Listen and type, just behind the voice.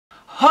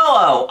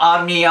Hello,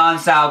 I'm Neon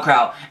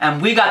Sauerkraut,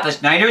 and we got the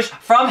Snyders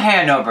from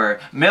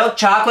Hanover, milk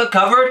chocolate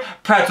covered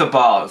pretzel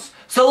balls.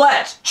 So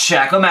let's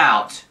check them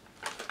out.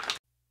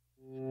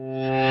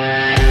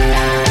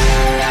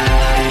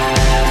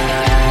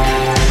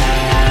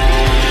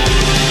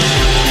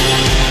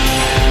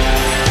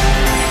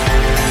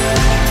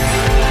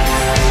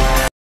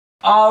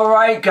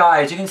 Alright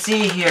guys, you can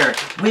see here,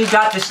 we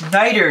got the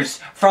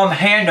Snyders from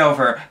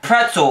Hanover,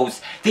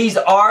 Pretzels. These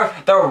are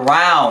the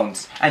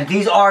rounds, and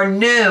these are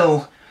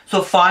new.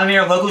 So find them in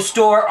your local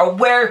store or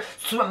where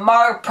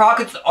smart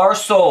pockets are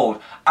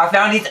sold. I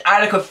found these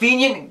at a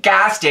convenient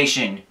gas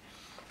station.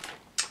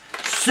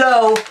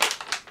 So,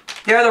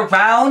 they're the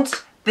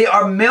rounds. They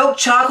are milk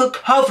chocolate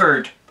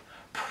covered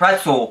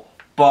pretzel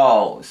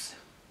balls.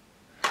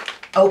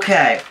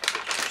 Okay.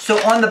 So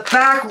on the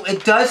back,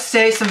 it does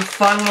say some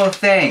fun little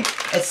thing.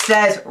 It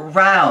says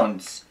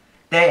rounds.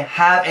 They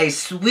have a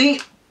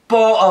sweet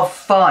ball of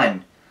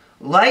fun.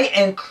 Light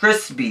and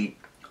crispy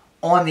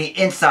on the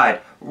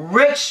inside.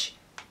 Rich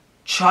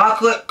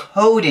chocolate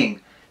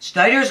coating.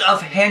 Snyder's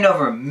of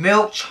Hanover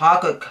milk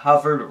chocolate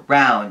covered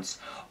rounds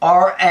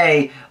are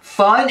a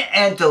fun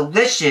and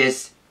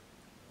delicious.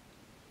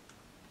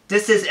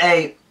 This is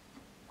a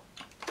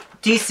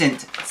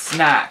decent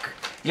snack.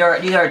 These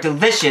are a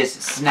delicious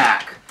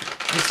snack.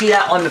 You see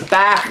that on the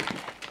back,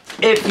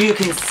 if you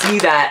can see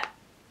that,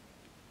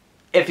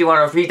 if you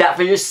want to read that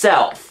for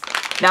yourself.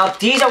 Now,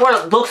 these are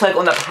what it looks like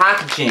on the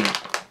packaging.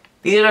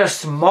 These are a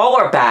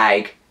smaller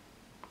bag,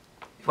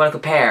 if you want to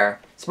compare.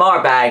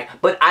 Smaller bag,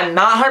 but I'm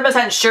not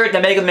 100% sure to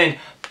make them in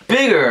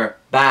bigger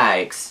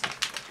bags.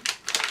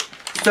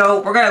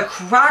 So, we're going to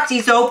crack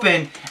these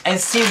open and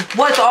see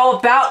what it's all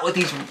about with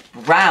these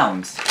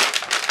rounds.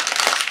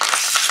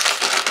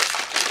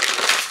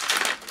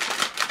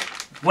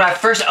 When I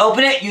first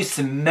open it, you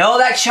smell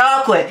that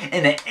chocolate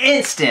in an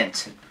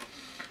instant.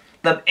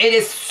 It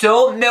is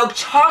so milk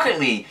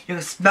chocolatey. You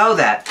can smell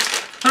that.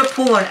 I'm going to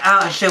pull one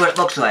out and show you what it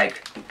looks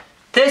like.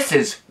 This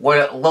is what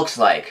it looks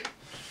like.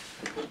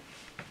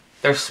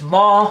 They're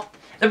small.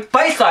 They're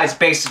bite-sized,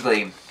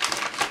 basically.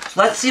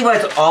 So let's see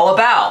what it's all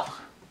about.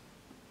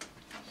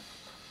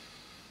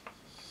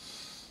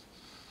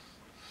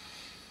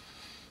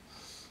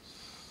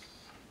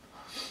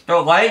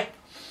 They're light.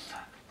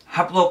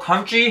 Have a little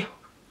crunchy.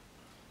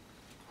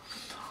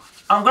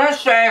 I'm gonna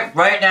say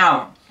right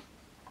now,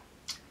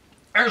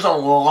 there's a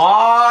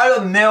lot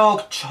of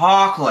milk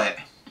chocolate.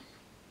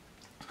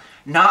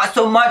 Not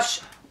so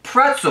much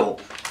pretzel.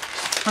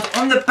 But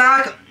on the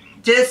back,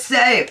 did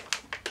say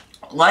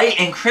light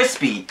and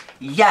crispy.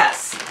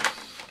 Yes,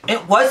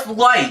 it was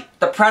light,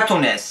 the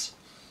pretzelness.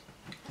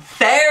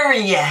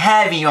 Very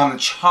heavy on the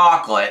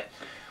chocolate.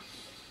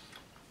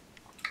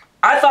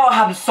 I thought it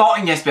had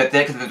saltiness with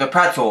it because of the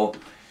pretzel.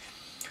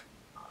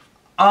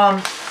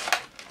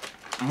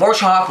 More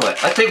chocolate.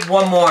 Let's take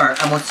one more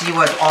and we'll see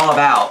what it's all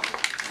about.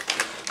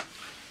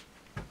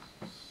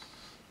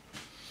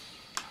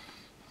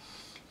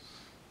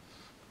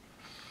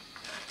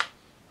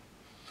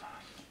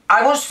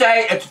 I will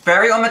say it's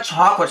very on the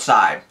chocolate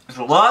side. If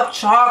you love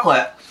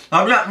chocolate,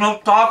 love that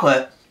milk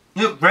chocolate,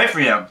 it's great for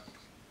you.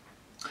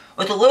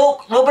 With a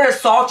little bit of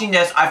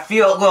saltiness, I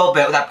feel a little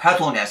bit with that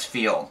pretzelness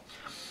feel.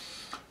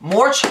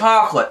 More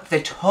chocolate. If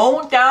they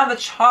tone down the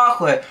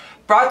chocolate,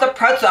 brought the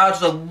pretzel out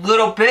just a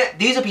little bit,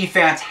 these would be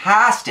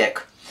fantastic.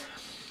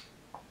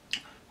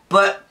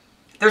 But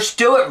they're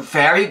still a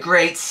very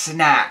great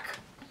snack.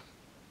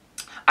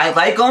 I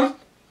like them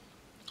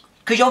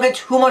because you don't get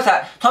too much of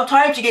that.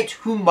 Sometimes you get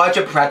too much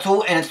of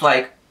pretzel and it's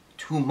like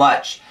too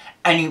much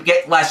and you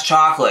get less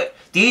chocolate.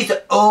 These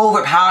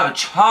overpower the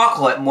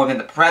chocolate more than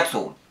the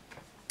pretzel.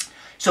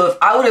 So if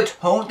I were to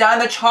tone down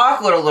the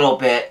chocolate a little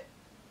bit,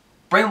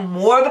 bring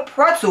more of the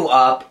pretzel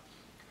up,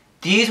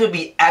 these would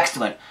be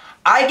excellent.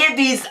 I give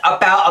these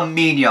about a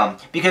medium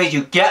because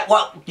you get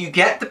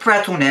the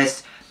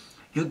pretzelness,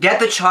 you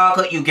get the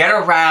chocolate, you get a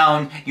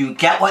round, you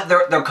get what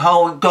they're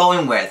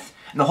going with,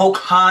 and the whole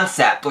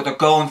concept, what they're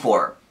going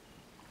for.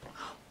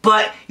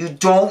 But you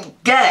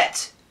don't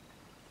get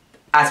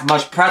as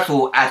much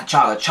pretzel as the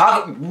chocolate.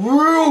 Chocolate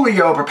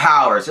really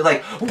overpowers. It's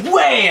like,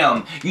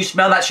 wham! You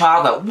smell that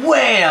chocolate,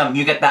 wham!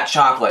 You get that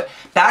chocolate.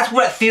 That's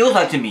what it feels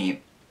like to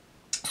me.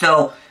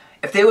 So,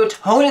 if they would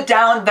tone it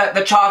down,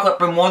 the chocolate,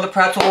 bring more of the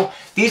pretzel,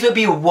 these would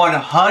be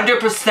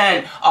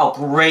 100% a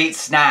great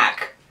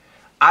snack.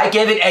 I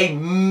give it a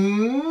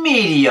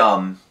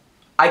medium.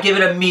 I give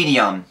it a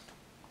medium.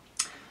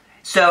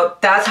 So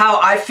that's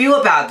how I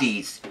feel about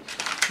these.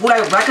 Would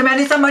I recommend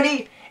it to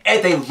somebody?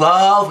 If they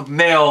love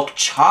milk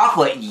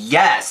chocolate,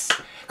 yes.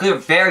 Because they're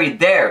very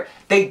there.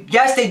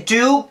 Yes, they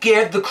do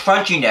give the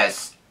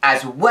crunchiness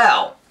as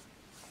well.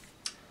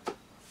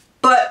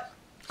 But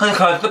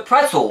because the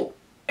pretzel,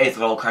 it's a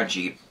little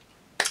crunchy.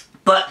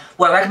 But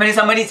would I recommend it to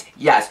somebody?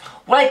 Yes.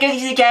 Would I get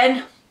these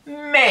again?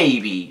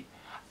 Maybe.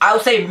 I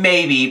would say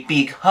maybe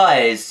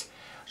because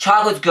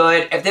chocolate's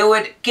good. If they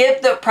would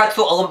give the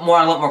pretzel a little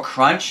more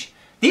crunch,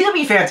 these would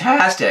be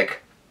fantastic.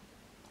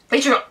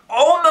 These are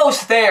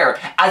almost there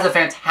as a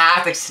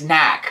fantastic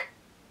snack.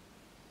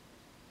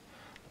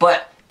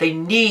 But They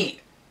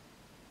need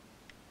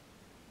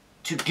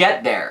to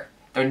get there.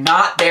 They're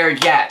not there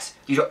yet.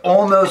 These are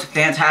almost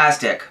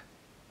fantastic.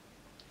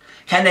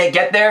 Can they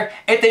get there?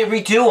 If they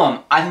redo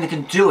them, I think they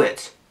can do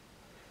it.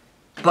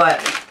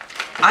 But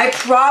I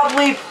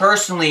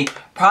personally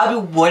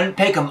wouldn't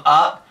pick them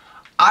up.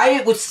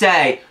 I would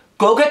say,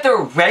 go get their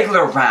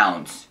regular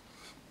rounds.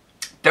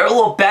 They're a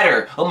little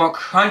better, a little more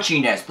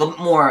crunchiness, a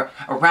little more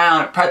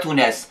around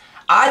pretzelness.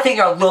 I think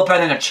they're a little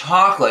better than a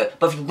chocolate,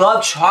 but if you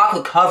love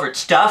chocolate covered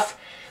stuff,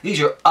 these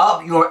are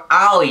up your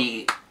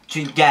alley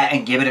to get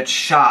and give it a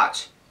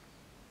shot.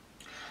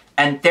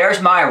 And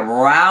there's my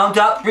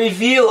roundup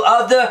review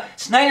of the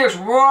Snyder's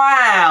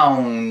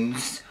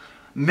Rounds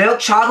milk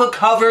chocolate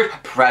covered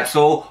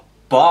pretzel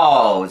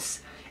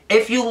balls.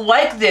 If you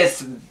like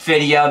this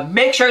video,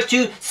 make sure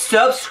to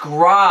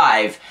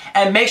subscribe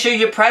and make sure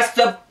you press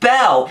the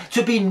bell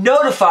to be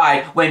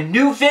notified when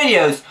new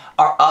videos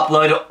are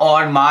uploaded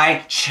on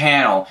my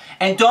channel.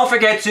 And don't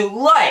forget to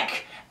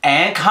like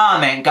and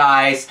comment,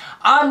 guys.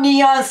 I'm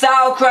Neon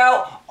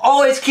Sauerkraut.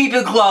 Always keep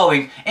it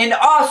glowing. And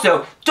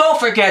also, don't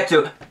forget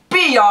to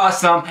be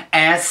awesome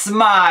and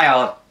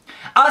smile.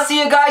 I'll see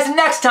you guys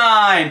next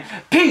time.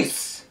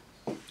 Peace.